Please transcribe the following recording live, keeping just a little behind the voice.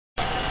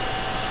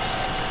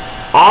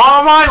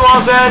Alright,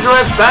 Los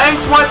Angeles,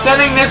 thanks for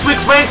attending this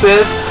week's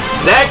races.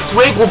 Next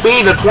week will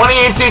be the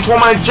 2018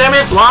 Tournament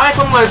Champions live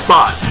from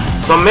Lisbon.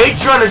 So make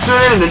sure to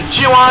tune in to the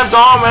G1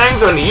 Dom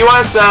Rings in the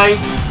USA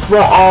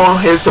for all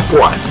his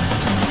support.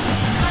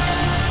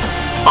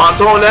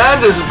 Until then,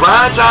 this is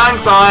Brad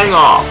Chang signing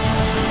off.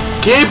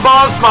 Keep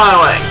on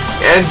smiling.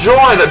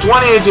 Enjoy the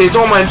 2018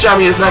 Tournament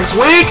Champions next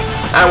week,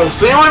 and we'll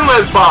see you in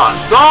Lisbon.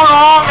 So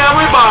long,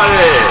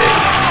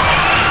 everybody!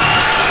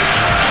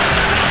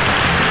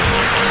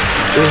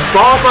 This is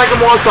Paul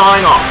Sycamore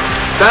signing off.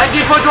 Thank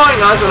you for joining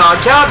us in our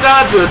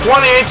countdown to the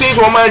 2018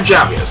 Tournament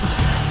Champions.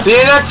 See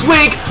you next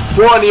week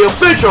for the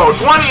official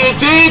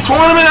 2018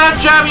 Tournament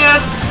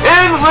Champions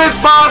in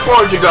Lisbon,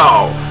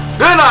 Portugal.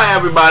 Good night,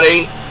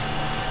 everybody.